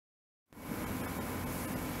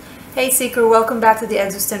Hey Seeker, welcome back to the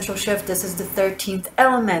Existential Shift. This is the 13th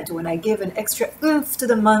element, when I give an extra oomph to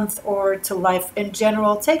the month or to life in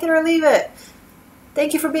general. Take it or leave it.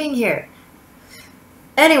 Thank you for being here.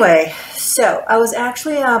 Anyway, so I was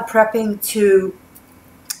actually prepping to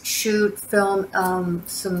film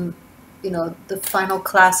some, the final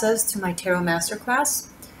classes to my Tarot Masterclass,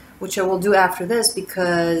 which I will do after this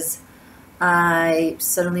because I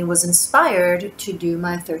suddenly was inspired to do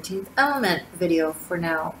my 13th element video for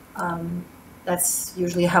now. That's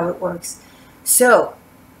usually how it works. So,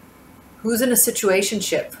 who's in a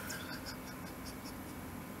situationship?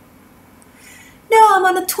 No, I'm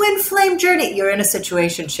on a twin flame journey. You're in a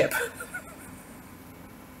situationship.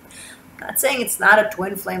 I'm not saying it's not a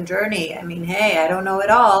twin flame journey. I mean, hey, I don't know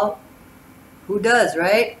it all. Who does,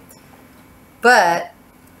 right? But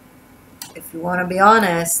if you want to be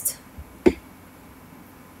honest,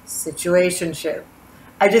 situationship.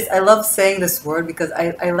 I love saying this word because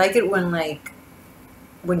I like it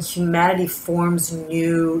when humanity forms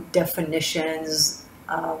new definitions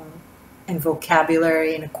and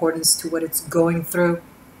vocabulary in accordance to what it's going through.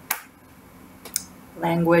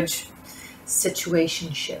 Language,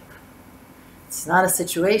 situationship. It's not a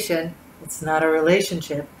situation, it's not a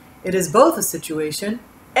relationship. It is both a situation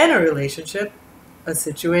and a relationship. A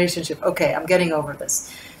situationship. Okay, I'm getting over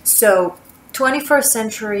this. So, 21st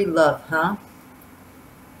century love, huh?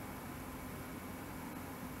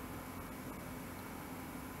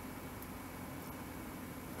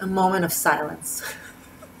 A moment of silence.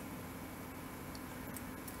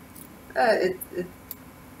 A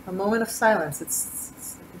moment of silence.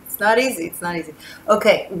 It's not easy. It's not easy.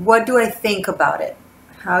 Okay, what do I think about it?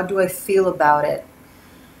 How do I feel about it?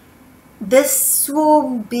 This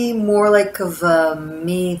will be more like of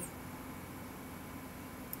me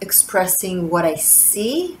expressing what I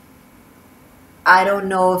see. I don't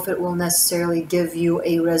know if it will necessarily give you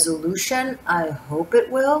a resolution. I hope it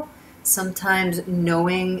will. Sometimes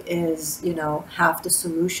knowing is, half the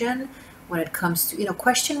solution when it comes to,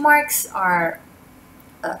 question marks are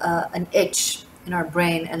an itch in our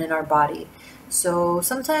brain and in our body. So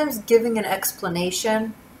sometimes giving an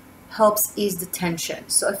explanation helps ease the tension.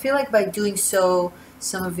 So I feel like by doing so,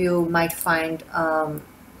 some of you might find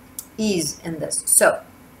ease in this. So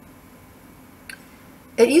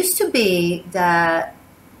it used to be that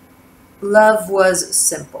love was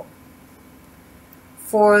simple.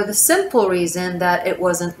 For the simple reason that it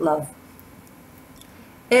wasn't love.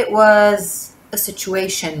 It was a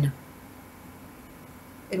situation.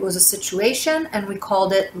 It was a situation and we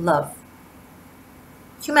called it love.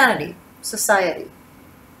 Humanity, society.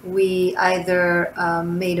 We either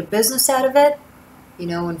made a business out of it,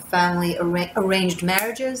 in family arranged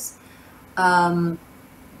marriages. And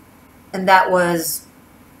that was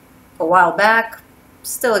a while back,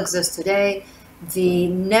 still exists today. The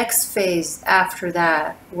next phase after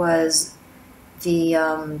that was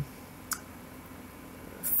the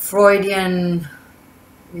Freudian,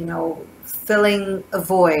 filling a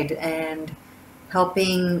void and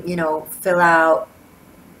helping, fill out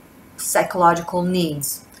psychological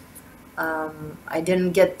needs. I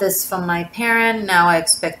didn't get this from my parent, now I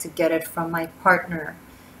expect to get it from my partner.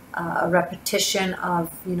 A repetition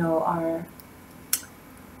of, our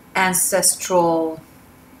ancestral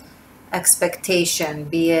expectation,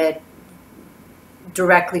 be it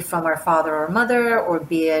directly from our father or mother, or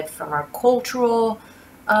be it from our cultural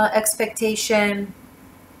expectation.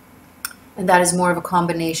 And that is more of a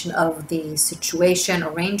combination of the situation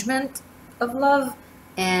arrangement of love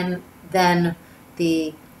and then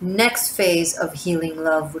the next phase of healing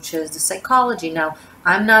love, which is the psychology. Now,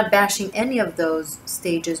 I'm not bashing any of those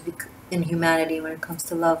stages in humanity when it comes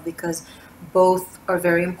to love, because both are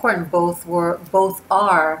very important. Both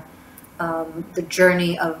are the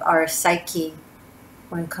journey of our psyche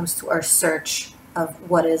when it comes to our search of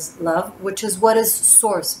what is love, which is what is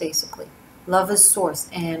source, basically. Love is source,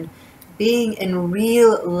 and being in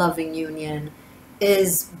real loving union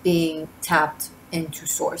is being tapped into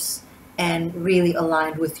source and really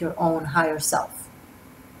aligned with your own higher self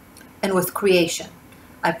and with creation.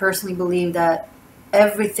 I personally believe that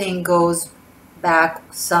everything goes back,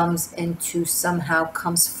 sums into, somehow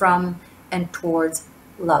comes from and towards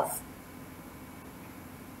love.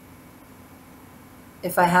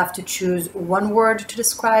 If I have to choose one word to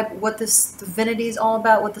describe what this divinity is all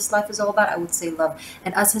about, what this life is all about, I would say love.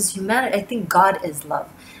 And us as humanity, I think God is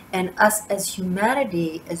love. And us as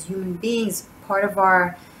humanity, as human beings, part of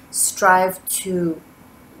our strive to,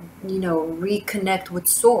 reconnect with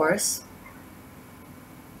source,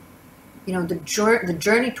 the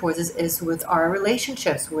journey towards this is with our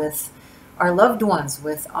relationships, with our loved ones,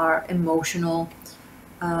 with our emotional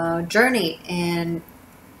journey. And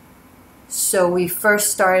So we first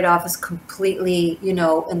started off as completely, you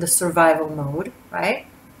know, in the survival mode, right?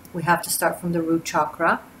 We have to start from the root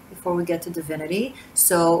chakra before we get to divinity.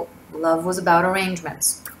 So love was about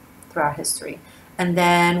arrangements throughout history. And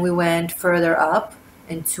then we went further up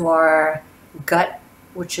into our gut,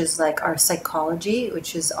 which is like our psychology,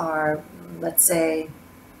 which is our, let's say,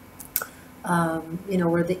 you know,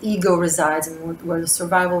 where the ego resides and where the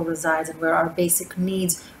survival resides and where our basic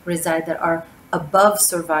needs reside that are above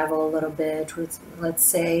survival a little bit. Let's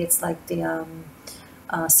say it's like the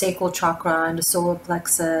sacral chakra and the solar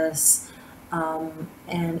plexus, and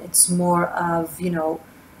it's more of, you know,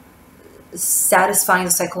 satisfying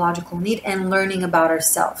the psychological need and learning about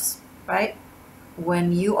ourselves, right?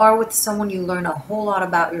 When you are with someone, you learn a whole lot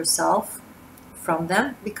about yourself from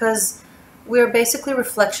them, because we're basically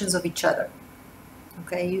reflections of each other.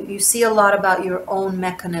 Okay, you see a lot about your own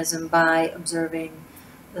mechanism by observing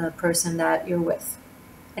the person that you're with.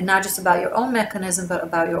 And not just about your own mechanism, but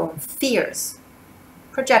about your own fears.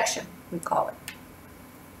 Projection, we call it.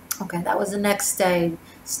 Okay, that was the next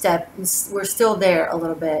step. We're still there a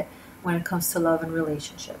little bit when it comes to love and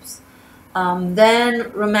relationships.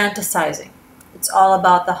 Then romanticizing. It's all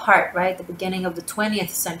about the heart, right? The beginning of the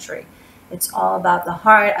 20th century. It's all about the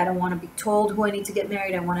heart. I don't want to be told who I need to get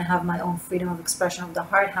married. I want to have my own freedom of expression of the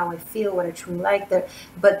heart, how I feel, what I truly like.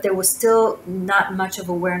 But there was still not much of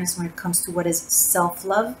awareness when it comes to what is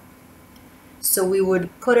self-love. So we would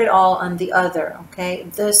put it all on the other, okay?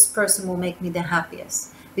 This person will make me the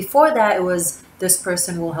happiest. Before that, it was this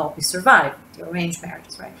person will help me survive, the arranged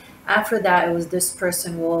marriages, right? After that, it was this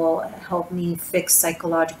person will help me fix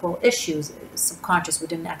psychological issues, subconscious. We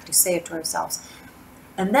didn't actually say it to ourselves.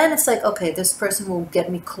 And then it's like, okay, this person will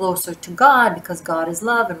get me closer to God because God is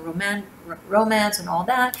love and romance and all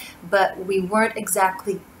that. But we weren't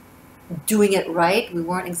exactly doing it right. We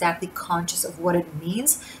weren't exactly conscious of what it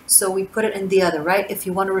means. So we put it in the other, right? If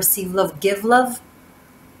you want to receive love, give love.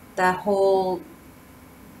 That whole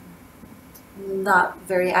not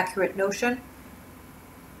very accurate notion.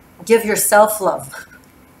 Give yourself love.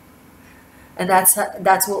 And that's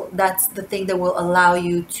the thing that will allow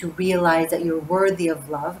you to realize that you're worthy of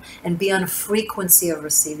love and be on a frequency of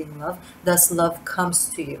receiving love. Thus, love comes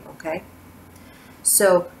to you, okay?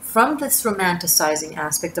 So from this romanticizing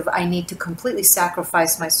aspect of I need to completely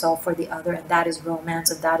sacrifice myself for the other, and that is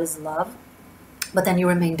romance and that is love, but then you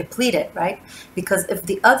remain depleted, right? Because if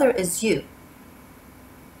the other is you,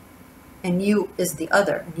 and you is the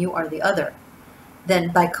other, and you are the other,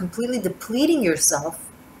 then by completely depleting yourself,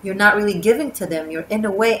 you're not really giving to them. You're in a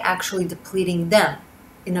way actually depleting them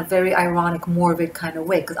in a very ironic, morbid kind of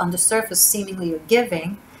way. Because on the surface, seemingly you're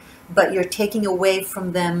giving, but you're taking away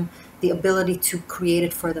from them the ability to create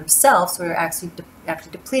it for themselves. So you're actually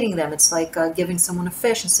depleting them. It's like giving someone a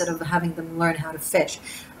fish instead of having them learn how to fish.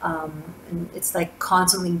 And it's like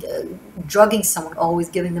constantly drugging someone, always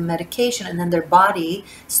giving them medication, and then their body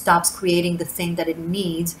stops creating the thing that it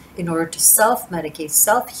needs in order to self-medicate,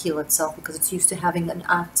 self-heal itself, because it's used to having an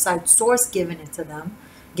outside source given it to them,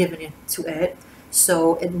 giving it to it.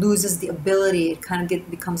 So it loses the ability, it kind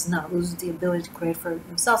of becomes numb, loses the ability to create for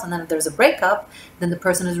themselves. And then if there's a breakup, then the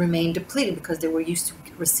person has remained depleted because they were used to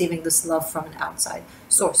receiving this love from an outside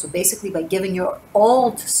source. So basically by giving your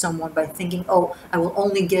all to someone, by thinking, oh, I will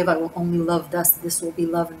only give, I will only love, thus this will be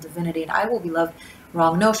love and divinity, and I will be loved,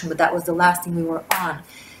 wrong notion, but that was the last thing we were on.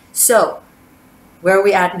 So where are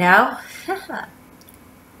we at now?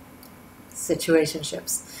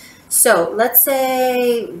 Situationships. So let's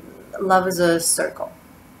say love is a circle,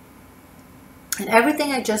 and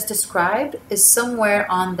everything I just described is somewhere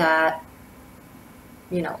on that,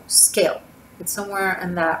 you know, scale. It's somewhere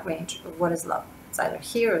in that range of what is love. It's either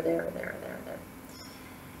here or there or there or there or there.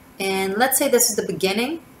 And let's say this is the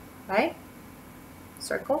beginning, right?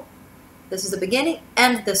 Circle. This is the beginning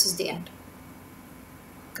and this is the end.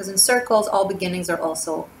 Because in circles, all beginnings are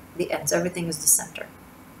also the ends. Everything is the center.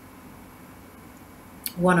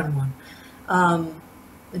 One-on-one.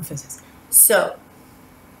 In physics. So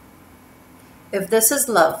if this is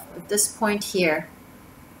love, if this point here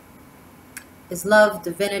is love,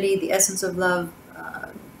 divinity, the essence of love,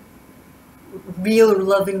 real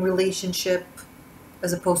loving relationship,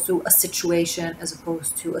 as opposed to a situation, as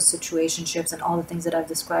opposed to a situationships and all the things that I've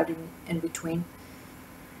described in between,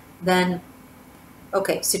 then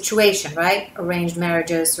okay, situation, right? Arranged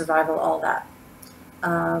marriages, survival, all that.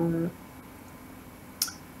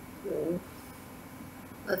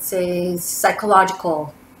 Let's say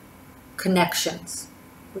psychological connections.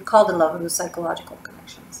 We called it love, it was psychological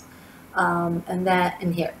connections. And that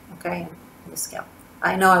in here, okay, in the scale.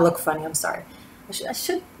 I know I look funny, I'm sorry. I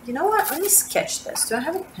should, you know what, let me sketch this. Do I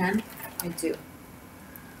have a pen? I do.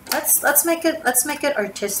 Let's make it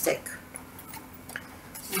artistic.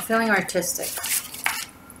 I'm feeling artistic.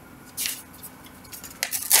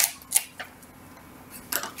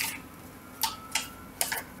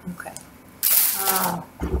 Okay. Oh,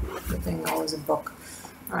 good thing always a book.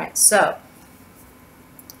 All right, so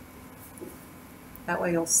that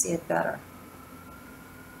way you'll see it better.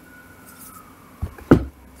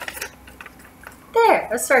 There,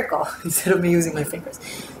 a circle instead of me using my fingers.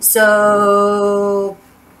 So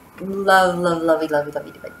love, love, lovey, lovey,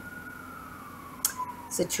 lovey, lovey.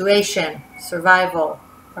 Situation, survival,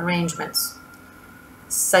 arrangements,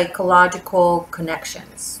 psychological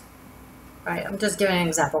connections. Right, I'm just giving an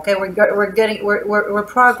example. Okay, we're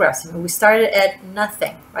progressing. We started at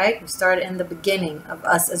nothing, right? We started in the beginning of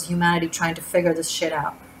us as humanity trying to figure this shit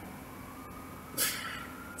out.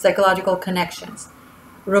 Psychological connections,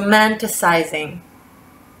 romanticizing,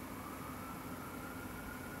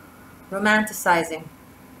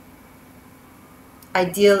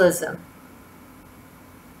 idealism.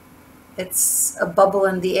 It's a bubble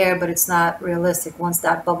in the air, but it's not realistic. Once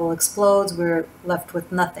that bubble explodes, we're left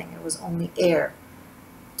with nothing. It was only air.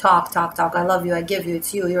 Talk, talk, talk. I love you. I give you.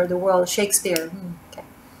 It's you. You're the world. Shakespeare. Okay.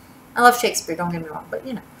 I love Shakespeare. Don't get me wrong, but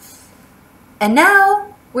you know. And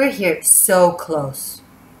now we're here, so close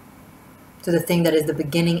to the thing that is the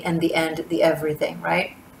beginning and the end, the everything,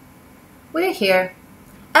 right? We're here.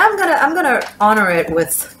 I'm gonna honor it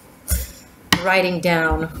with writing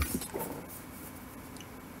down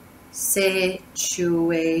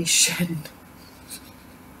situation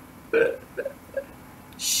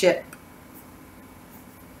ship.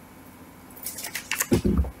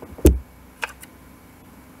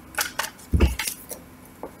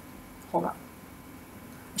 Hold on.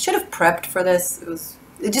 I should have prepped for this.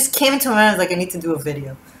 It just came into my mind. I was like, I need to do a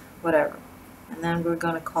video. Whatever. And then we're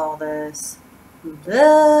gonna call this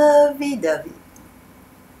lovey-dovey.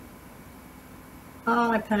 Oh,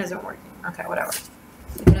 my pen isn't working. Okay, whatever.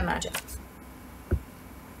 You can imagine.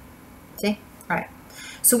 See? All right.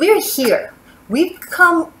 So we're here. We've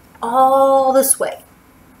come all this way.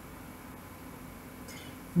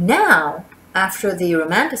 Now, after the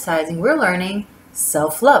romanticizing, we're learning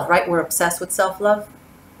self-love, right? We're obsessed with self-love.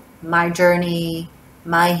 My journey,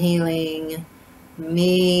 my healing,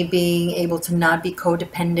 me being able to not be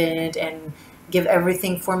codependent and give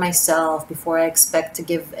everything for myself before I expect to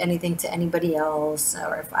give anything to anybody else,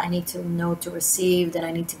 or if I need to know to receive, then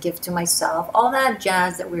I need to give to myself. All that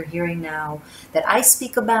jazz that we're hearing now, that I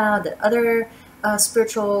speak about, that other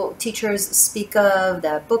spiritual teachers speak of,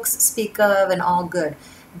 that books speak of, and all good.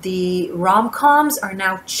 The rom-coms are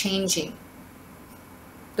now changing.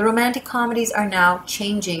 The romantic comedies are now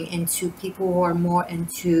changing into people who are more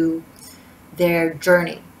into their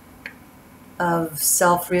journey of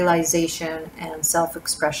self-realization and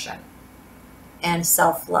self-expression and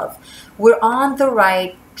self-love. We're on the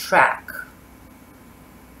right track.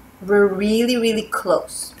 We're really, really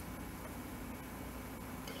close.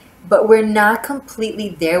 But we're not completely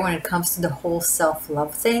there when it comes to the whole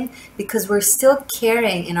self-love thing, because we're still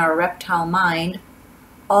carrying in our reptile mind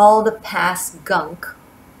all the past gunk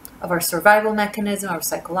of our survival mechanism, our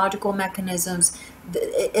psychological mechanisms.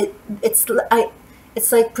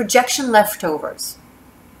 It's like projection leftovers.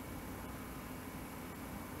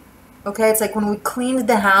 Okay, it's like when we cleaned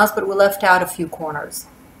the house, but we left out a few corners.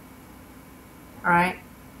 All right?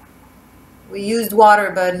 We used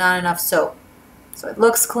water, but not enough soap. So it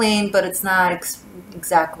looks clean, but it's not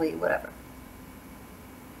exactly whatever.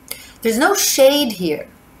 There's no shade here.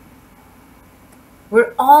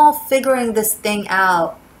 We're all figuring this thing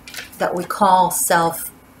out that we call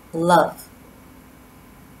self-love.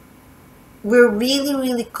 We're really,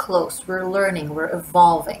 really close. We're learning. We're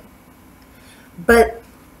evolving. But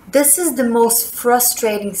this is the most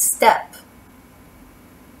frustrating step.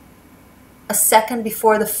 A second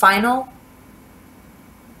before the final,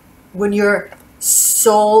 when your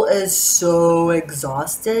soul is so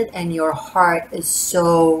exhausted and your heart is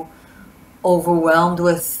so overwhelmed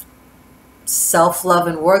with self-love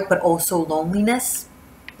and work, but also loneliness.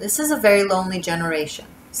 This is a very lonely generation.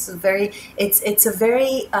 It's a very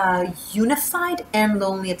unified and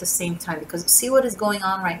lonely at the same time, because see what is going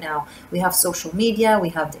on right now. We have social media, we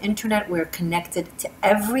have the internet, we're connected to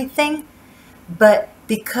everything, but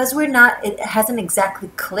because it hasn't exactly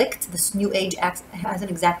clicked, this new age hasn't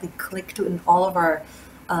exactly clicked in all of our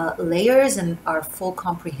layers and our full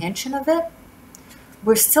comprehension of it,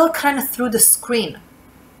 we're still kind of through the screen.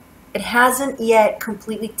 It hasn't yet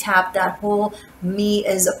completely tapped that whole me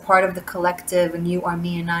is a part of the collective, and you are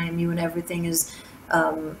me and I am you, and everything is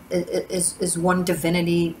one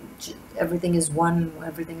divinity. Everything is one.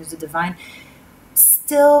 Everything is the divine.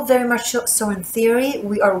 still very much so in theory.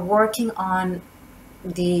 We are working on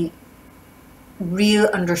the real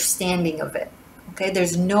understanding of it. Okay,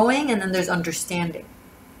 there's knowing and then there's understanding.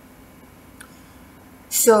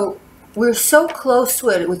 So we're so close to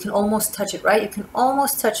it, we can almost touch it, right? You can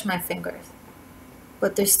almost touch my fingers,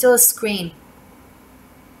 but there's still a screen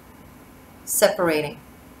separating.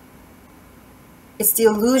 It's the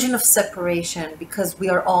illusion of separation because we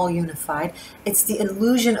are all unified. It's the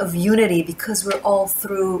illusion of unity because we're all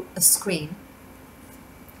through a screen.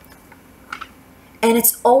 And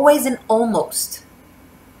it's always an almost.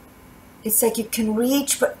 It's like you can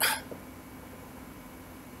reach, but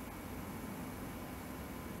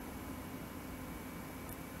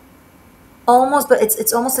almost, but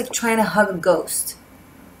it's almost like trying to hug a ghost,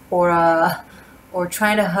 or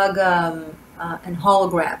trying to hug an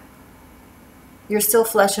hologram. You're still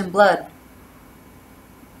flesh and blood.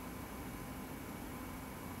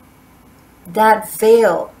 That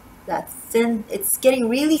veil, that thin, it's getting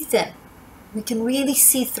really thin. We can really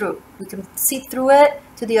see through. We can see through it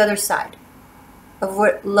to the other side of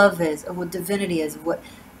what love is, of what divinity is,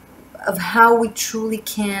 of how we truly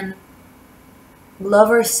can love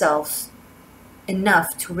ourselves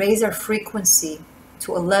enough to raise our frequency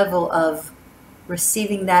to a level of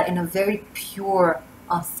receiving that in a very pure,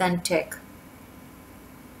 authentic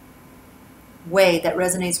way that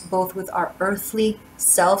resonates both with our earthly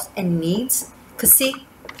selves and needs. Because see,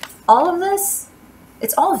 all of this,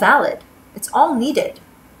 it's all valid. It's all needed.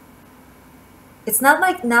 It's not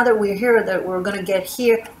like now that we're here, that we're going to get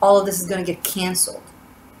here, all of this is going to get canceled.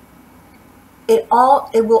 It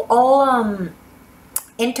will all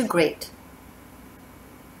integrate.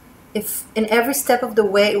 If in every step of the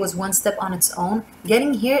way it was one step on its own,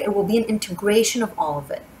 getting here, it will be an integration of all of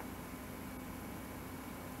it.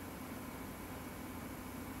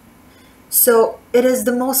 So it is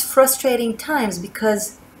the most frustrating times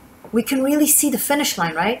because we can really see the finish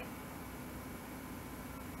line, right?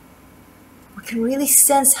 We can really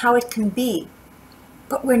sense how it can be,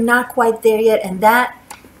 but we're not quite there yet, and that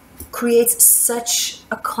creates such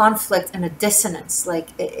a conflict and a dissonance. Like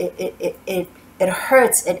it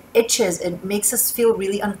hurts, it itches, it makes us feel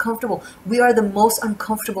really uncomfortable. We are the most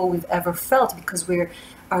uncomfortable we've ever felt because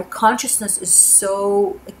our consciousness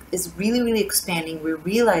is really, really expanding. We're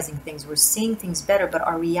realizing things, we're seeing things better, but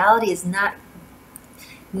our reality is not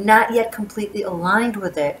yet completely aligned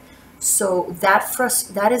with it. So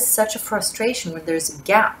that is such a frustration when there's a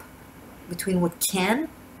gap between what can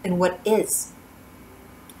and what is.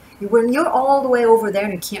 When you're all the way over there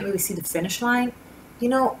and you can't really see the finish line,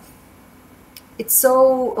 it's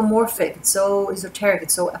so amorphic, it's so esoteric,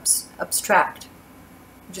 it's so abstract.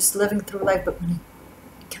 You're just living through life, but when you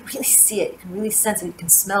can really see it, you can really sense it, you can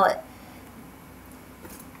smell it.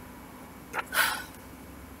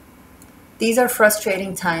 These are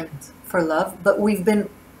frustrating times for love, but we are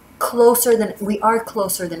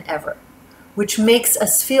closer than ever, which makes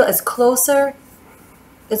us feel as close as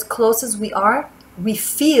we are, we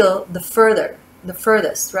feel the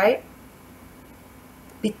furthest, right?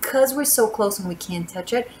 Because we're so close and we can't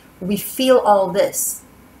touch it, we feel all this,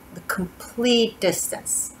 the complete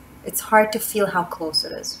distance. It's hard to feel how close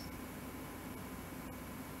it is.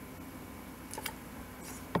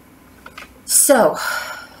 So,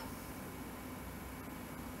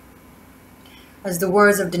 as the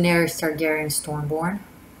words of Daenerys Targaryen Stormborn,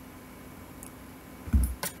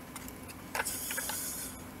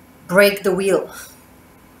 break the wheel.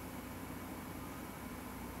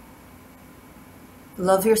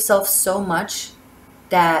 Love yourself so much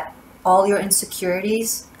that all your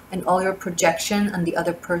insecurities and all your projection on the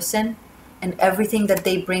other person and everything that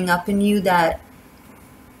they bring up in you that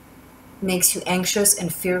makes you anxious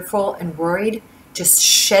and fearful and worried, just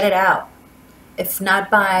shed it out. If not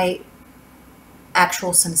by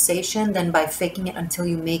actual sensation, then by faking it until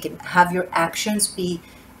you make it. Have your actions be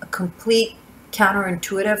a complete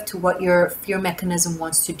counterintuitive to what your fear mechanism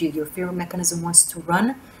wants to do. Your fear mechanism wants to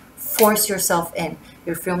run, force yourself in.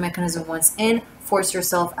 Your fear mechanism wants in, force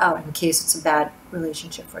yourself out, in case it's a bad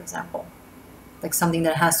relationship, for example. Like something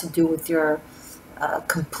that has to do with your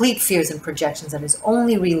complete fears and projections, that is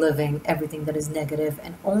only reliving everything that is negative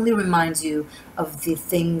and only reminds you of the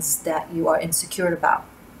things that you are insecure about.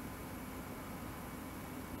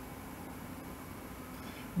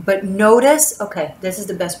 But notice, okay, this is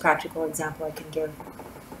the best practical example I can give.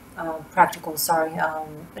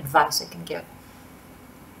 Advice I can give.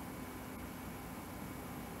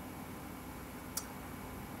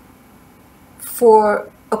 For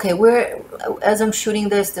Okay, as I'm shooting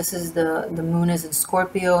this, this is the moon is in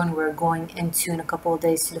Scorpio, and we're going into in a couple of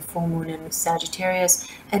days to the full moon in Sagittarius.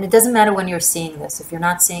 And it doesn't matter when you're seeing this. If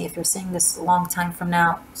you're seeing this a long time from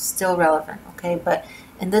now, still relevant, okay? But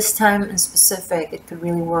in this time in specific, it could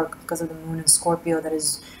really work because of the moon in Scorpio. That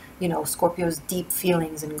is, Scorpio's deep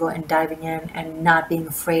feelings and diving in and not being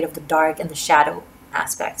afraid of the dark and the shadow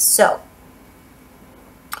aspects. So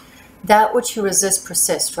that which you resist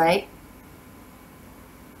persists, right?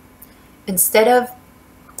 Instead of,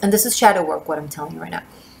 and this is shadow work, what I'm telling you right now,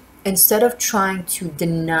 instead of trying to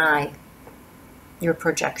deny your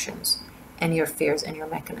projections and your fears and your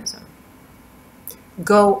mechanism,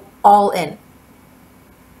 go all in.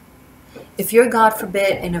 If you're, God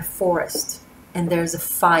forbid, in a forest and there's a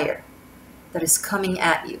fire that is coming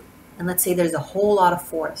at you, and let's say there's a whole lot of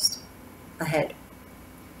forest ahead,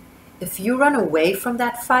 if you run away from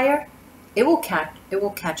that fire, it will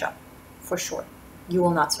catch up for sure. You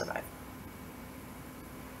will not survive.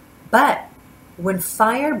 But when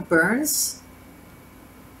fire burns,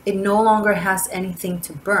 it no longer has anything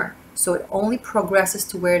to burn. So it only progresses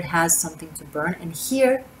to where it has something to burn. And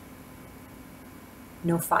here,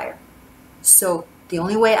 no fire. So the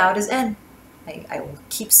only way out is in. I will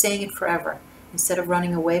keep saying it forever. Instead of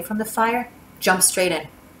running away from the fire, jump straight in.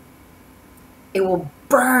 It will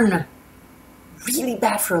burn really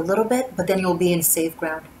bad for a little bit, but then you'll be in safe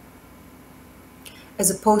ground. As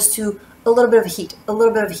opposed to a little bit of heat, a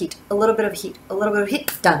little bit of heat, a little bit of heat, a little bit of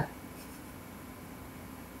heat, done.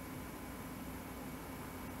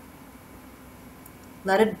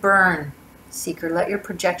 Let it burn, seeker. Let your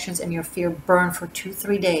projections and your fear burn for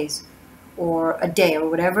 2-3 days, or a day, or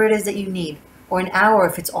whatever it is that you need, or an hour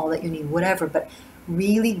if it's all that you need, whatever. But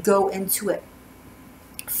really go into it.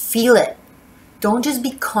 Feel it. Don't just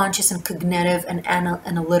be conscious and cognitive and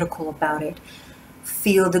analytical about it.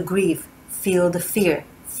 Feel the grief. Feel the fear.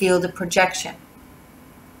 Feel the projection.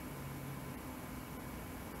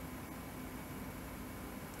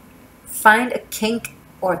 Find a kink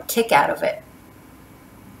or a kick out of it.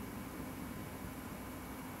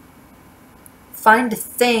 Find the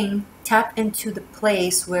thing, tap into the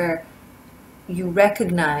place where you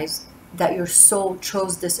recognize that your soul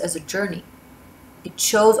chose this as a journey. It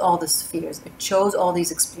chose all these fears. It chose all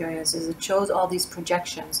these experiences. It chose all these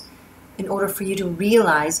projections in order for you to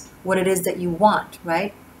realize what it is that you want,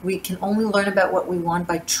 right? We can only learn about what we want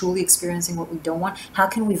by truly experiencing what we don't want. How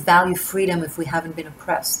can we value freedom if we haven't been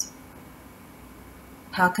oppressed?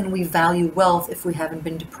 How can we value wealth if we haven't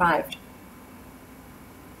been deprived?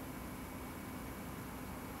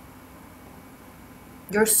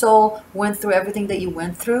 Your soul went through everything that you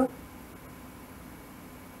went through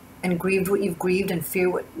and grieved what you've grieved and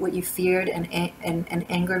feared what you feared and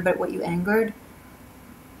angered by what you angered,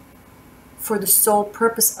 for the sole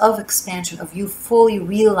purpose of expansion, of you fully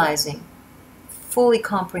realizing, fully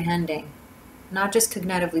comprehending, not just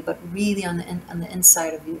cognitively, but really on the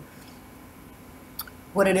inside of you,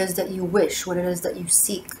 what it is that you wish, what it is that you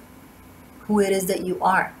seek, who it is that you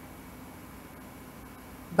are,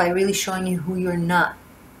 by really showing you who you're not.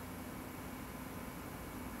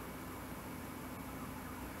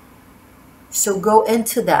 So go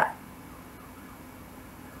into that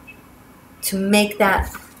to make that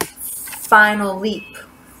final leap.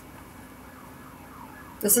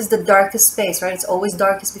 This is the darkest space, right? It's always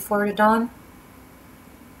darkest before the dawn.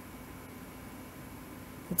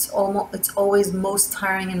 It's always most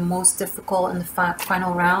tiring and most difficult in the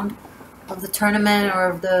final round of the tournament or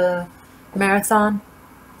of the marathon.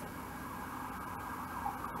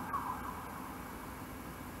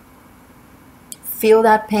 Feel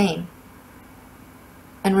that pain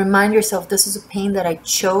and remind yourself, this is a pain that I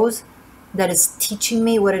chose, that is teaching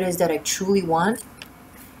me what it is that I truly want.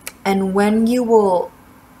 And when you will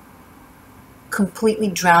completely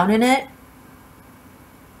drown in it,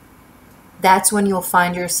 that's when you'll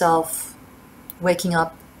find yourself waking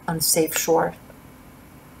up on a safe shore.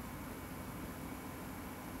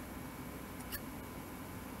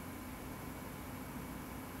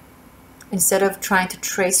 Instead of trying to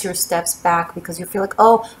trace your steps back because you feel like,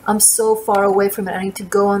 oh, I'm so far away from it, I need to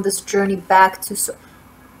go on this journey back to...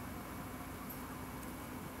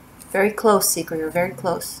 Very close, Seeker, you're very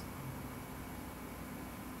close.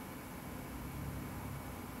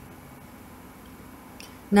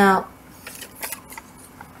 Now,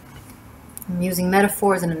 I'm using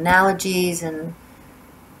metaphors and analogies and,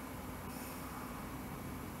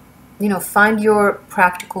 find your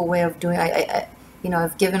practical way of doing.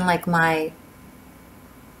 I've given like my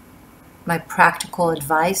practical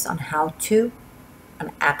advice on how to,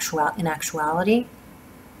 in actuality.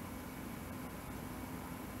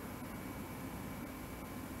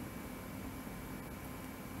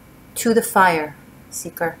 to the fire,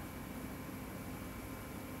 seeker.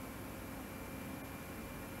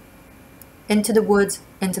 Into the woods,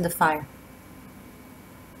 into the fire.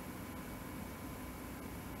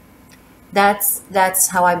 That's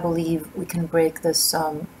how I believe we can break this.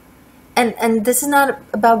 And this is not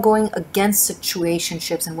about going against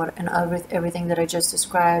situationships and everything that I just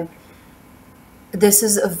described. This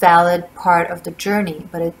is a valid part of the journey,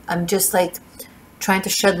 but I'm just like trying to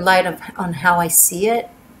shed light on how I see it,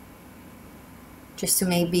 just to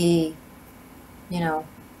maybe, you know,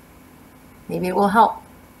 maybe it will help.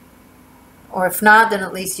 Or if not, then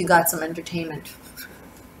at least you got some entertainment.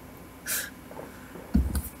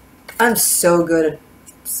 I'm so good at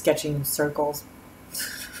sketching circles.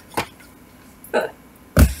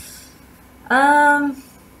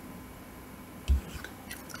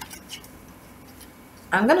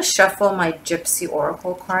 I'm gonna shuffle my Gypsy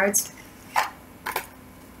Oracle cards,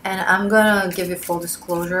 and I'm gonna give you full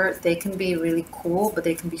disclosure. They can be really cool, but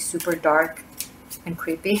they can be super dark and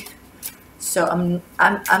creepy. So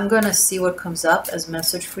I'm gonna see what comes up as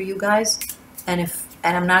message for you guys, and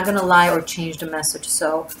I'm not gonna lie or change the message.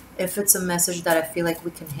 So if it's a message that I feel like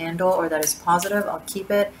we can handle or that is positive, I'll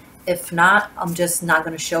keep it. If not, I'm just not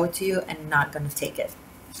gonna show it to you and not gonna take it.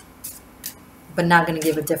 But not gonna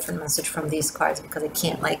give a different message from these cards, because I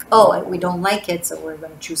can't, like, oh, we don't like it, so we're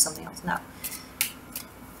gonna choose something else. No.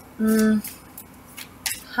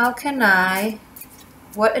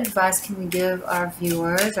 What advice can we give our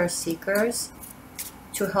viewers, our seekers,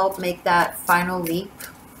 to help make that final leap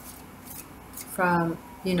from,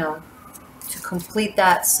 you know, to complete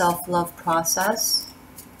that self-love process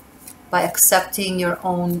by accepting your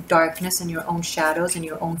own darkness and your own shadows and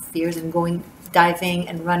your own fears, and diving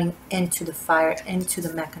and running into the fire, into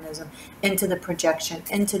the mechanism, into the projection,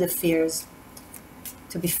 into the fears,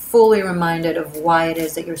 to be fully reminded of why it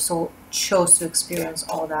is that your soul chose to experience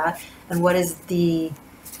all that, and what is it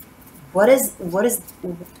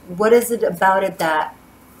about it that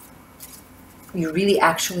you really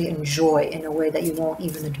actually enjoy in a way that you won't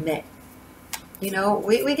even admit. You know,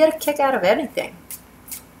 we get a kick out of anything,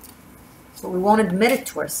 but we won't admit it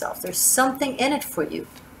to ourselves. There's something in it for you.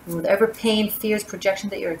 Whatever pain, fears, projection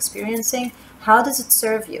that you're experiencing, how does it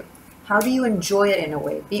serve you? How do you enjoy it in a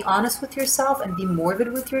way? Be honest with yourself and be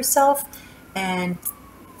morbid with yourself, and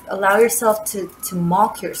allow yourself to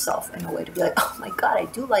mock yourself in a way, to be like, oh my God, I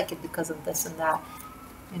do like it because of this and that.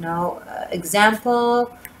 You know,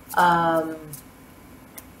 example,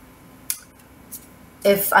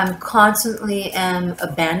 if I'm constantly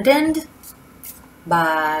abandoned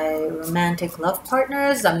by romantic love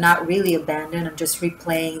partners, I'm not really abandoned. I'm just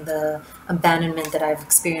replaying the abandonment that I've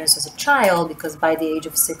experienced as a child, because by the age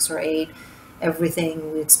of 6 or 8,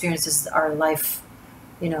 everything we experience is our life.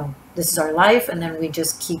 You know, this is our life, and then the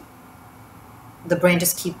brain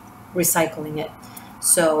just keep recycling it.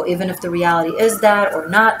 So even if the reality is that or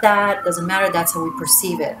not that, doesn't matter. That's how we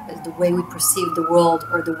perceive it. The way we perceive the world,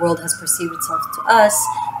 or the world has perceived itself to us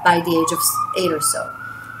by the age of 8 or so.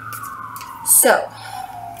 So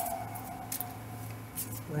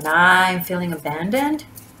when I'm feeling abandoned,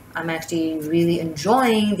 I'm actually really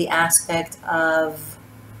enjoying the aspect of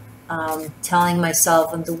telling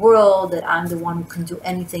myself and the world that I'm the one who can do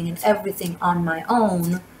anything and everything on my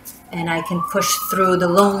own, and I can push through the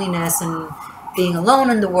loneliness and being alone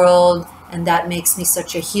in the world, and that makes me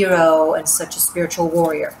such a hero and such a spiritual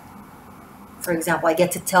warrior. For example, I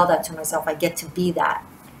get to tell that to myself. I get to be that,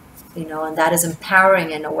 you know, and that is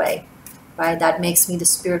empowering in a way, right? That makes me the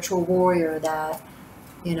spiritual warrior that,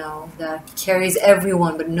 you know, that carries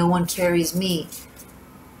everyone, but no one carries me.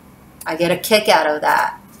 I get a kick out of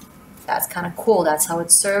that. That's kind of cool. That's how it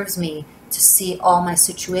serves me, to see all my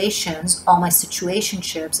situations, all my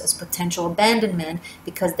situationships as potential abandonment,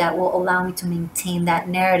 because that will allow me to maintain that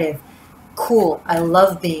narrative. Cool. I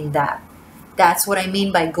love being that. That's what I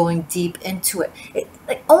mean by going deep into it.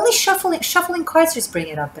 Like only shuffling cards just bring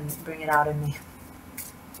it up and bring it out in me.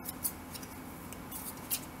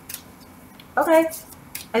 Okay.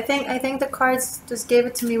 I think the cards just gave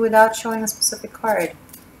it to me without showing a specific card.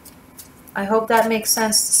 I hope that makes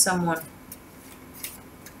sense to someone.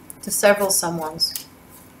 To several someones.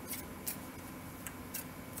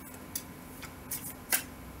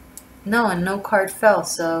 No, and no card fell,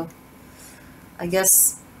 so I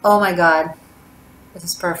guess, oh my God, this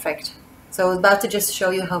is perfect. So I was about to just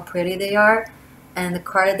show you how pretty they are, and the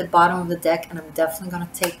card at the bottom of the deck, and I'm definitely going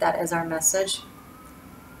to take that as our message.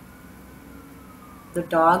 The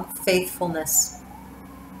dog, faithfulness.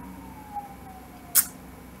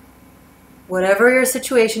 Whatever your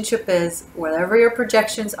situationship is, whatever your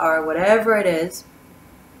projections are, whatever it is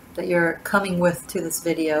that you're coming with to this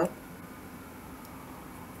video,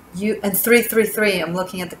 You and 333. I'm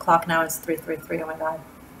looking at the clock now. It's 333. Oh my god,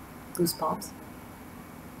 goosebumps.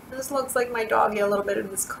 This looks like my doggy a little bit in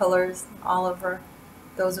his colors, Oliver.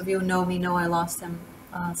 Those of you who know me know I lost him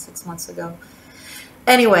 6 months ago.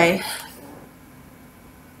 Anyway,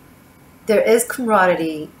 there is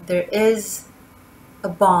camaraderie. There is a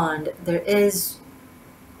bond. There is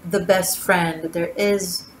the best friend. There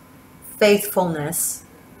is faithfulness.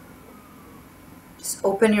 Just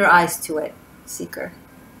open your eyes to it, seeker.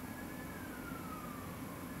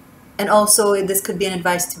 And also, this could be an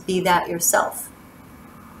advice to be that yourself.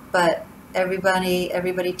 But everybody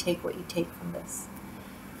take what you take from this.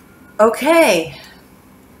 Okay.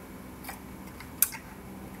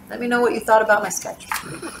 Let me know what you thought about my sketch.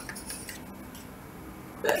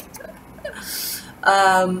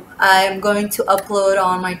 I'm going to upload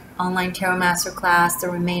on my online tarot masterclass the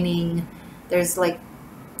remaining, there's like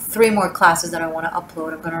 3 more classes that I want to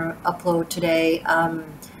upload. I'm going to upload today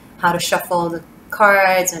how to shuffle the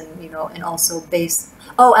cards, and and also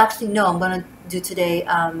actually no, I'm going to do today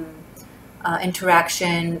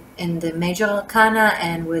interaction in the major arcana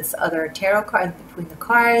and with other tarot cards between the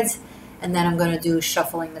cards, and then I'm going to do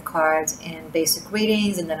shuffling the cards and basic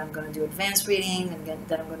readings, and then I'm going to do advanced readings, and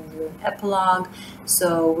then I'm going to do an epilogue.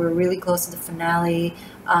 So we're really close to the finale.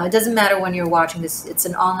 It doesn't matter when you're watching this. It's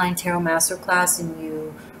an online tarot masterclass, and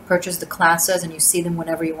you purchase the classes and you see them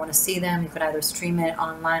whenever you want to see them. You can either stream it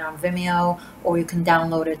online on Vimeo, or you can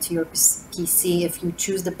download it to your PC. If you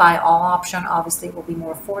choose the buy all option, obviously it will be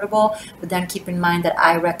more affordable, but then keep in mind that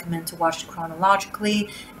I recommend to watch it chronologically,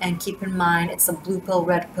 and keep in mind it's a blue pill,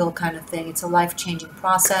 red pill kind of thing. It's a life-changing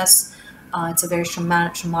process. It's a very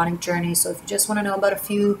shamanic journey. So if you just want to know about a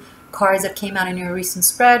few cards that came out in your recent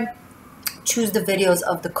spread, choose the videos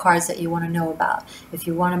of the cards that you want to know about. If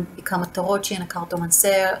you want to become a tarotchi and a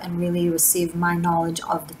cartomancer and really receive my knowledge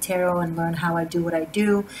of the tarot and learn how I do what I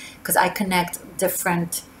do, because I connect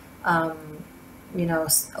different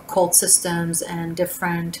occult systems and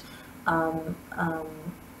different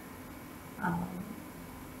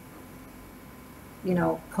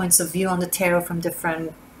points of view on the tarot from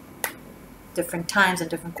different times and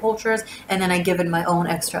different cultures, and then I give it my own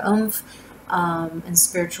extra oomph and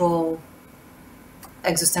spiritual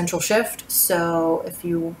existential shift. So if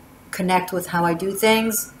you connect with how I do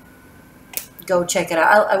things, go check it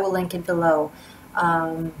out. I will link it below.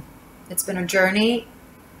 It's been a journey.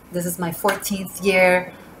 This is my 14th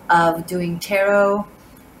year of doing tarot,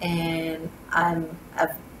 and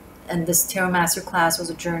and this tarot masterclass was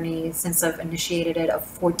a journey since I've initiated it of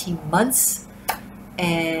 14 months.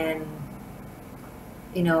 And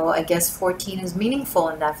I guess 14 is meaningful,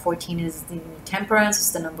 and that 14 is the temperance, it's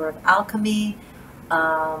the number of alchemy.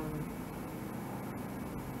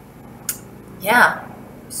 Yeah,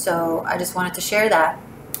 so I just wanted to share that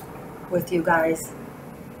with you guys,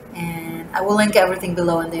 and I will link everything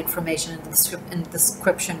below in the information in the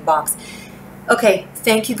description box. Okay,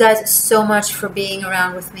 thank you guys so much for being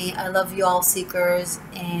around with me. I love you all, seekers,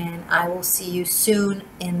 and I will see you soon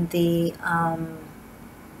in the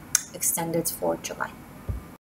extended for July.